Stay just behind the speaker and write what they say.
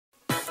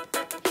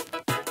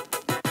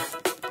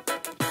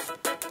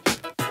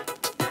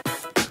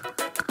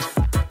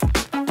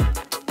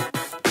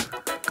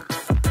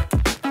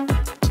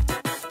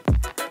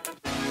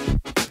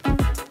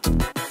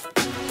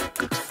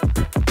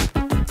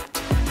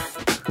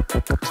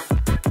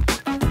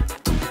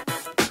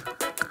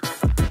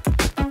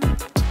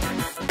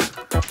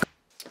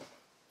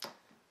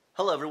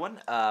Hello everyone,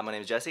 my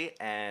name is Jesse,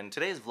 and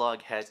today's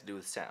vlog has to do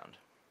with sound.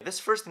 This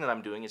first thing that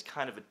I'm doing is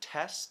kind of a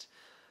test.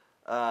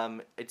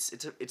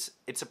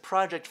 It's a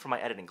project for my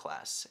editing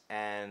class,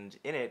 and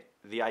in it,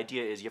 the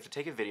idea is you have to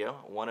take a video,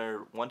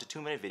 1 to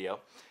 2 minute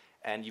video,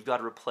 and you've got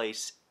to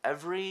replace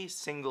every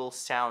single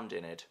sound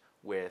in it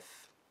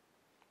with.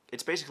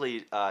 It's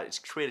basically it's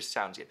create a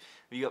soundscape.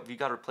 You've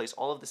got to replace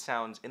all of the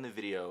sounds in the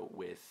video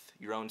with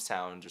your own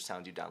sounds or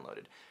sounds you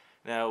downloaded.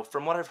 Now,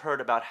 from what I've heard,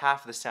 about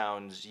half of the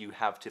sounds you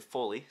have to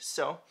Foley,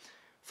 so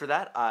for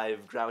that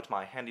I've grabbed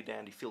my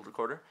handy-dandy field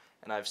recorder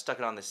and I've stuck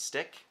it on this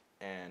stick,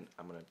 and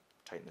I'm going to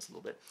tighten this a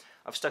little bit.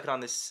 I've stuck it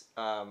on this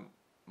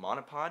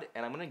monopod,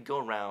 and I'm going to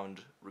go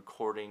around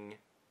recording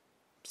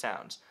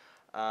sounds.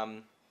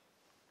 I'm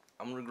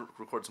going to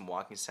record some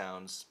walking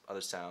sounds,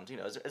 other sounds, you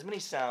know, as many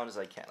sounds as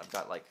I can. I've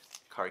got like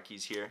car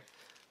keys here,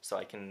 so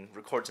I can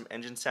record some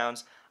engine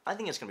sounds. I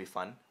think it's going to be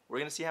fun. We're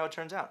going to see how it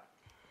turns out.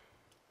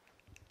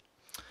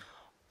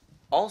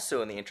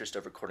 Also, in the interest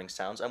of recording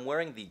sounds, I'm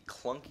wearing the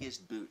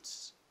clunkiest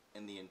boots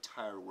in the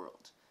entire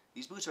world.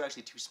 These boots are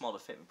actually too small to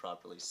fit me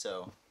properly,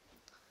 so,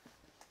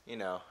 you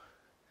know,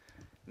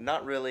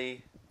 not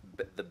really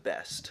the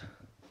best.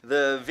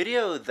 The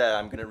video that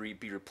I'm going to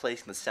be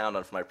replacing the sound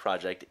on for my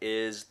project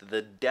is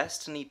the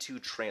Destiny 2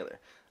 trailer.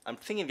 I'm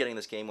thinking of getting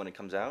this game when it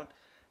comes out,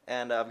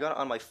 and I've got it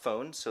on my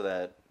phone so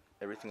that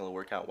everything will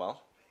work out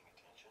well.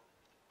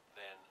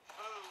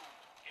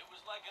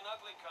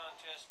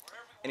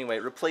 Anyway,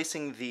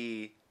 replacing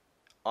the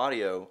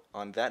audio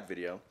on that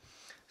video.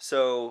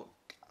 So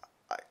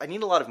I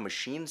need a lot of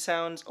machine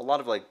sounds, a lot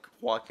of like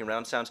walking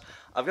around sounds.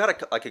 I've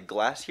got like a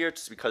glass here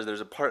just because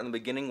there's a part in the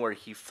beginning where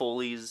he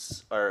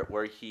Foleys, or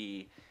where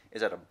he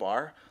is at a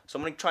bar. So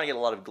I'm going to try to get a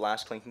lot of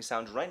glass clinking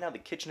sounds. Right now the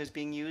kitchen is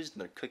being used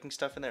and they're cooking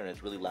stuff in there and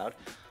it's really loud.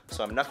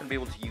 So I'm not going to be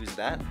able to use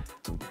that.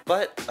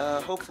 But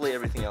hopefully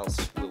everything else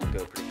will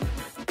go pretty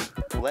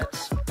good.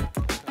 Let's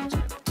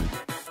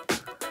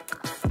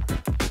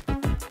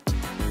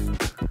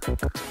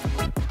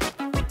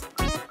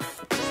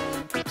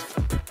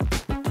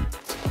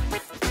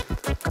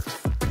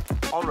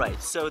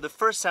Alright, so the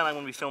first sound I'm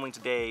going to be filming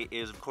today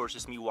is, of course,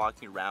 just me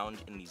walking around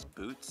in these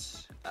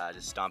boots,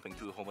 just stomping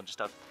through a whole bunch of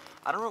stuff.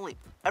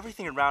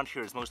 Everything around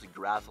here is mostly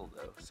gravel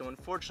though, so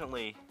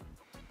unfortunately,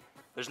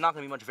 there's not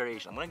going to be much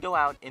variation. I'm going to go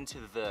out into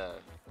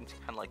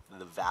kind of like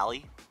the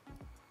valley,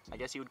 I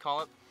guess you would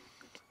call it,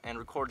 and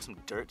record some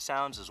dirt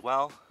sounds as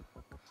well.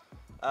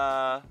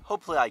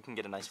 Hopefully I can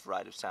get a nice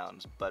variety of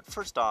sounds, but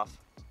first off,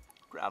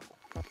 gravel.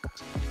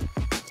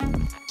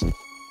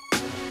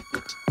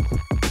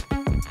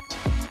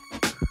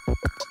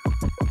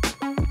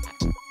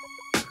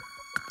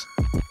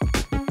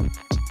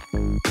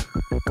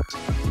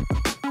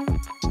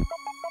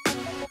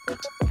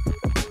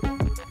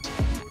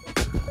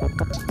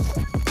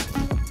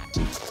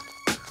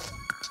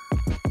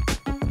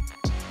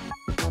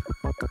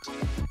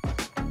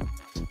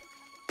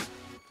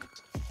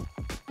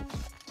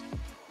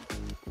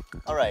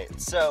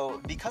 Alright, so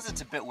because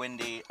it's a bit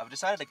windy, I've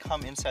decided to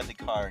come inside the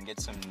car and get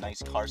some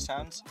nice car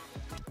sounds.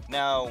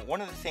 Now,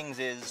 one of the things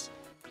is,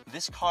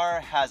 this car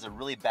has a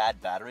really bad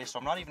battery, so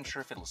I'm not even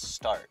sure if it'll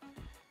start.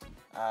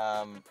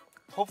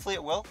 Hopefully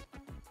it will.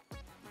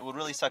 It would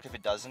really suck if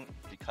it doesn't,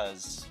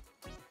 because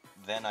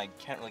then I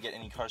can't really get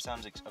any car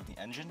sounds of the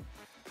engine.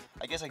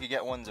 I guess I could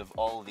get ones of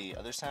all the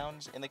other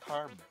sounds in the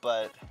car,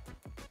 but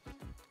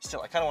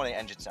still, I kind of want an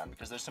engine sound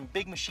because there's some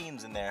big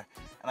machines in there,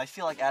 and I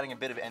feel like adding a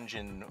bit of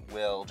engine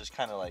will just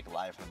kind of like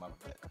liven them up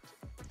a bit.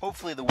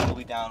 Hopefully the wind will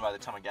be down by the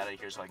time I get out of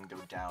here so I can go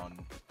down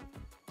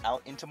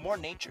out into more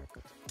nature.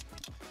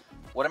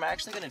 What I'm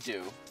actually going to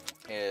do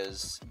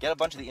is get a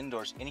bunch of the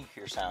indoors in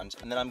here sounds,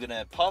 and then I'm going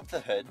to pop the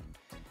hood,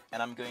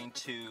 and I'm going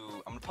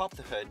to pop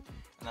the hood,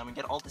 and I'm going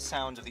to get all the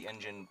sounds of the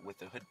engine with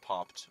the hood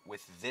popped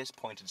with this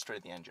pointed straight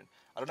at the engine.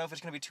 I don't know if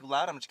it's going to be too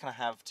loud. I'm just going to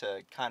have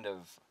to kind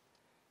of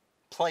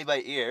play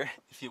by ear,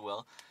 if you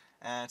will,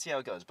 and see how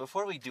it goes.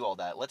 Before we do all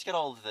that, let's get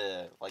all of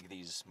the, like,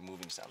 these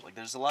moving sounds. Like,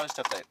 there's a lot of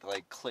stuff that,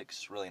 like,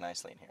 clicks really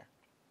nicely in here.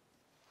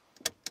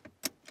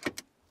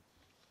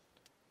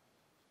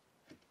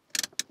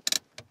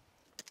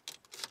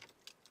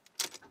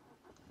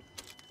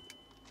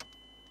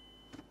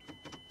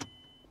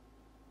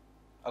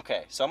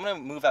 Okay, so I'm going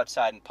to move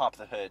outside and pop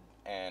the hood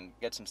and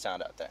get some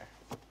sound out there.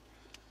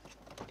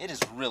 It is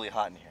really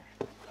hot in here.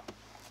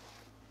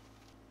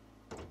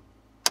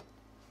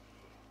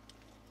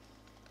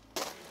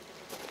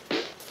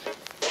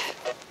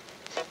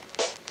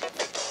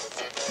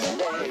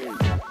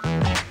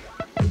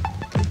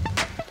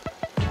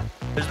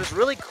 There's this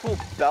really cool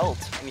belt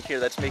in here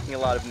that's making a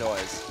lot of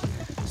noise.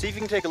 See if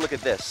you can take a look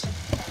at this.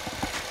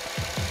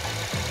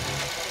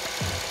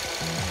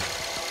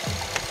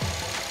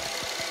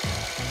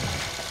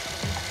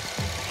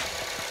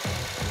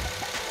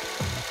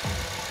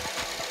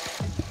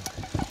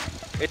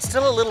 It's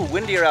still a little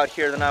windier out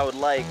here than I would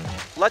like.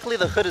 Luckily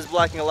the hood is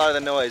blocking a lot of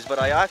the noise, but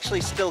I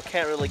actually still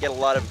can't really get a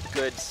lot of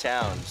good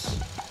sounds.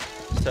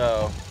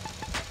 So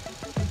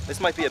this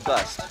might be a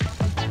bust.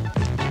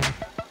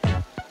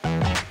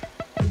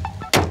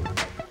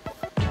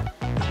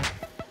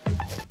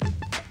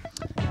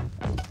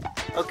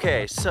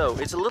 Okay, so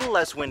it's a little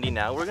less windy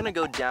now. We're gonna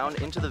go down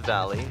into the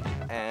valley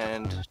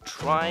and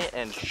try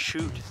and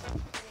shoot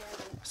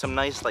some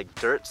nice like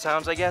dirt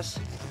sounds, I guess.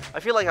 I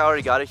feel like I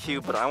already got a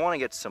few, but I want to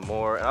get some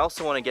more. And I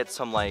also want to get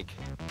some like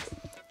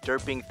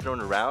dirt being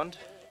thrown around.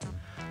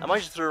 I might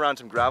just throw around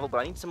some gravel, but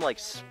I need some like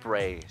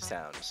spray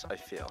sounds, I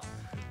feel.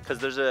 Because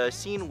there's a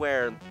scene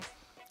where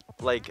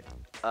like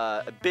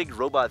a big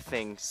robot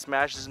thing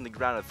smashes in the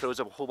ground and throws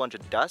up a whole bunch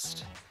of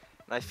dust.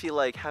 And I feel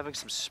like having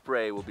some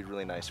spray will be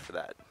really nice for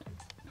that.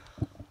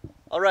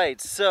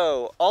 Alright,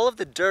 so all of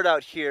the dirt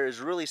out here is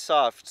really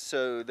soft,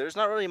 so there's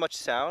not really much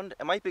sound.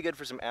 It might be good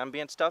for some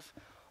ambient stuff.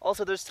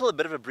 Also, there's still a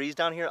bit of a breeze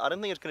down here. I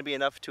don't think it's going to be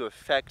enough to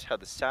affect how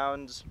the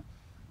sounds,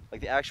 like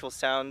the actual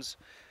sounds,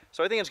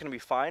 so I think it's going to be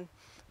fine.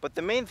 But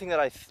the main thing that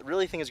I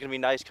really think is going to be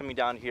nice coming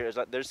down here is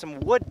that there's some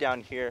wood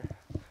down here,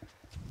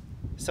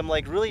 some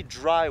like really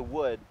dry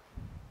wood,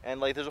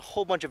 and like there's a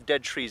whole bunch of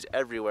dead trees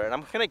everywhere, and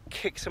I'm going to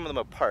kick some of them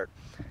apart,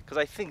 because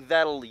I think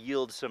that'll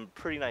yield some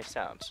pretty nice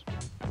sounds.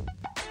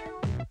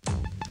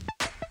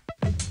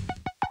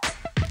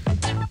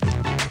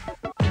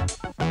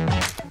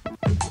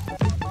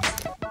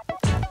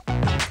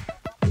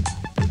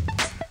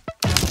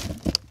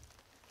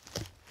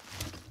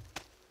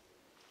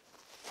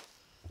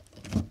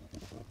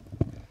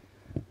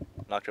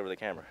 Knocked over the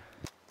camera.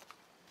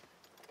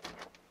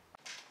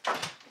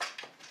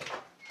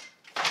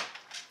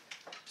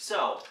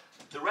 So,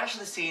 the rest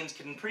of the scenes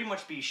can pretty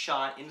much be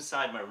shot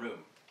inside my room.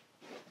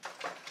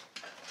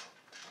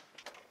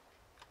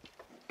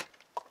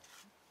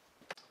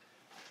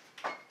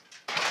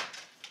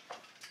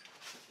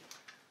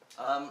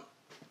 A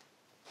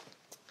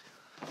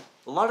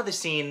lot of the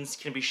scenes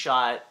can be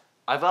shot.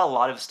 I've got a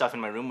lot of stuff in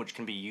my room which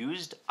can be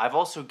used. I've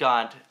also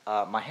got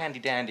my handy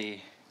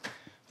dandy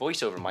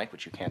voiceover mic,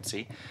 which you can't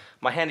see.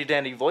 My handy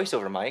dandy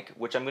voiceover mic,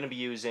 which I'm going to be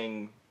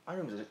using. My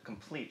room is a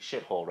complete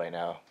shithole right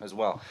now as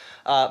well.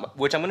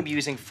 Which I'm going to be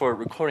using for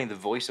recording the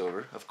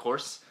voiceover, of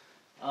course.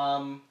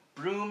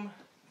 Broom,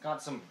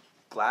 got some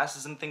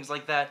glasses and things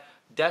like that.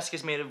 Desk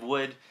is made of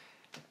wood,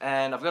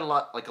 and I've got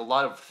a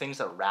lot of things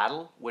that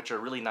rattle, which are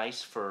really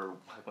nice for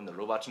like, when the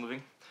robot's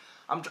moving.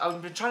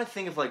 I've been trying to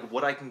think of like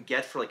what I can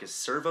get for like a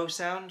servo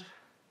sound,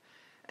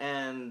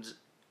 and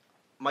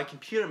my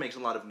computer makes a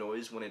lot of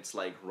noise when it's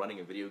like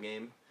running a video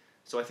game,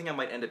 so I think I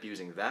might end up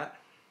using that.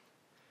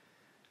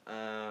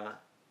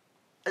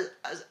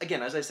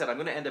 Again, as I said, I'm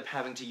going to end up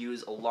having to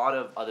use a lot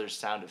of other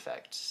sound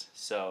effects,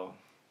 so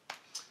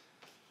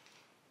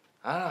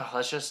I don't know.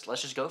 Let's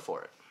just go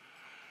for it.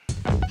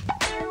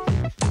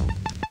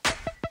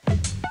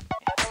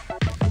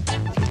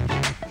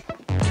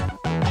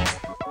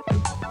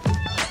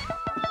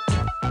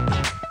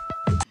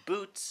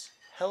 Boots,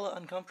 hella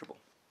uncomfortable.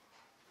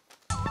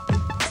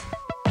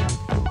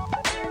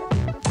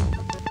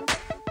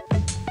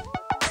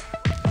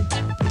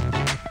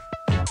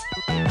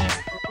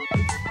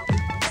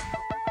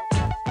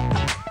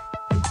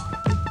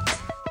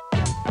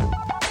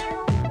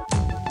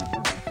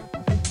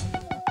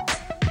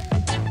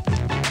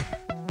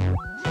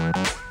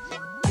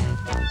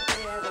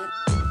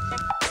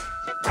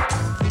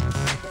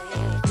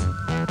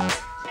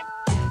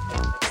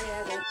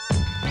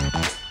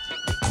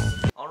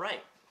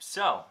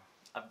 So,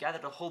 I've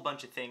gathered a whole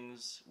bunch of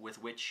things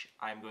with which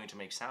I'm going to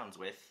make sounds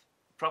with.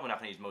 Probably not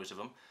going to use most of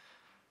them.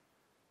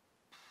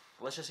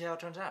 Let's just see how it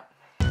turns out.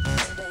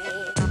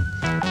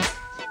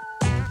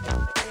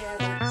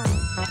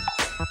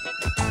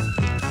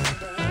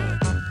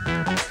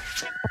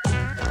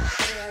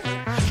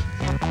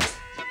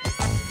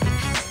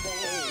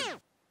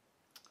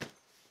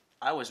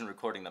 I wasn't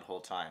recording that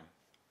whole time.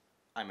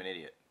 I'm an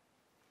idiot.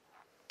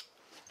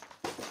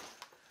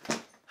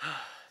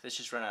 This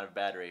just ran out of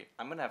battery.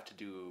 I'm gonna have to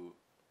do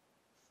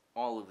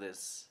all of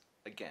this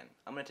again.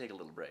 I'm gonna take a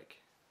little break.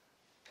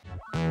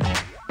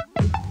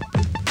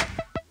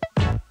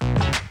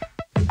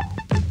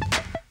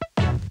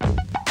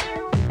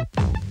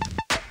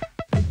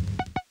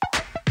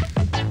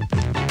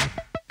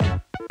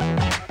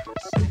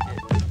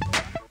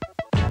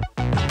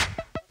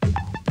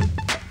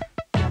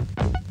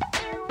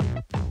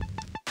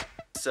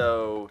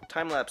 So,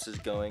 time-lapse is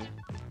going.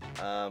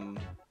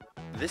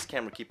 This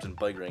camera keeps on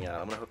buggering out.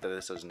 I'm gonna hope that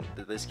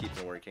this keeps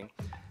on working.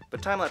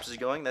 But time-lapse is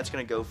going. That's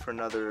gonna go for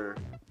another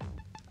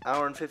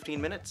hour and 15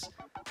 minutes.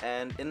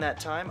 And in that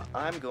time,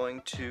 I'm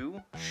going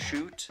to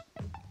shoot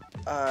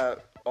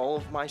all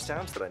of my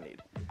sounds that I need.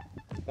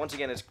 Once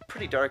again, it's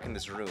pretty dark in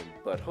this room,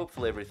 but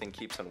hopefully everything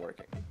keeps on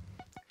working.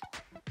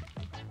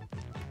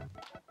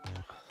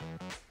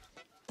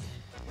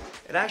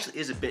 It actually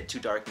is a bit too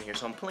dark in here,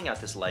 so I'm pulling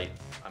out this light.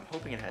 I'm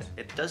hoping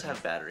it does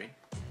have battery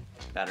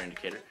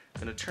indicator.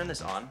 I'm gonna turn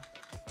this on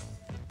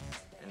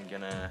and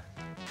gonna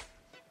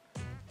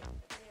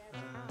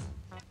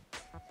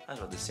that's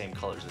about the same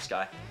color as this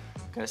guy.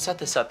 I'm gonna set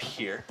this up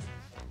here.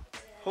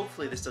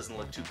 Hopefully this doesn't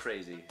look too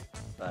crazy,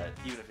 but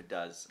even if it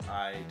does,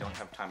 I don't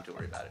have time to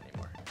worry about it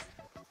anymore.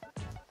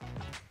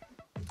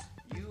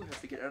 You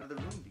have to get out of the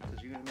room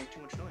because you're gonna make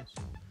too much noise.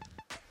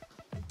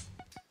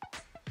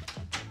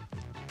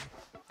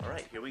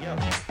 Alright, here we go.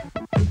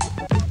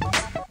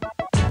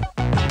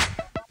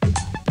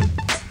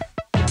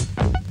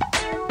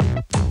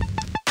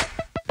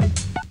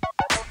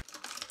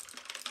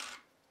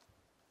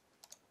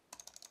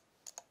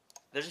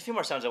 There's a few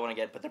more sounds I want to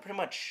get, but they're pretty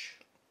much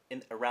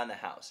around the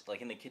house,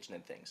 like in the kitchen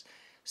and things.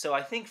 So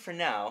I think for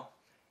now,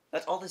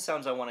 that's all the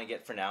sounds I want to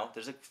get for now.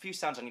 There's a few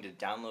sounds I need to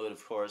download,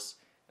 of course,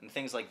 and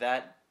things like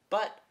that.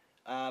 But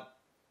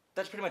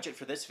that's pretty much it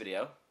for this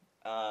video,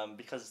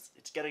 because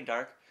it's getting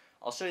dark.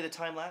 I'll show you the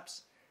time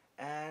lapse,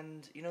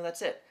 and you know,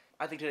 that's it.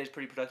 I think today's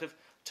pretty productive.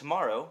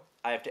 Tomorrow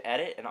I have to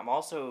edit, and I'm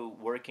also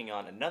working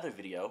on another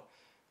video,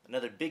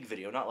 another big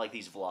video, not like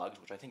these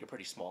vlogs, which I think are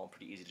pretty small and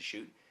pretty easy to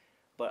shoot,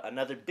 but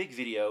another big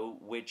video,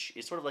 which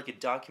is sort of like a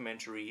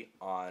documentary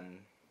on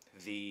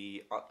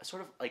the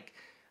sort of like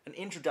an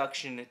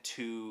introduction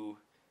to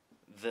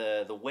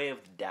the way of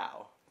the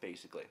Tao,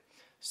 basically.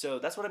 So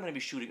that's what I'm going to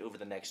be shooting over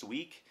the next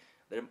week.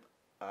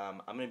 I'm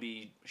going to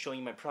be showing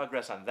you my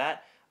progress on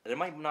that. There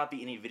might not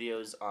be any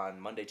videos on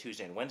Monday,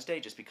 Tuesday, and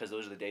Wednesday, just because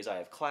those are the days I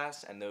have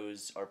class, and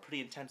those are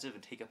pretty intensive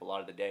and take up a lot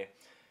of the day.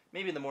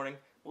 Maybe in the morning.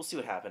 We'll see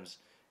what happens.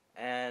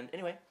 And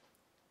anyway,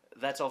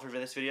 that's all for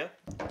this video.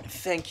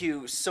 Thank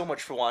you so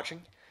much for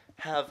watching.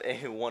 Have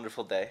a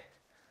wonderful day.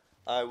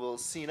 I will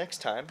see you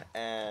next time,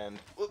 and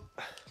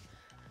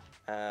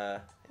yeah,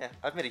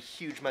 I've made a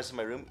huge mess in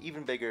my room,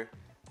 even bigger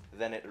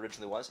than it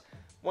originally was.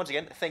 Once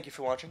again, thank you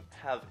for watching.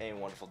 Have a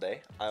wonderful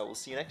day. I will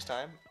see you next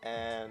time,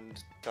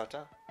 and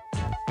ta-ta.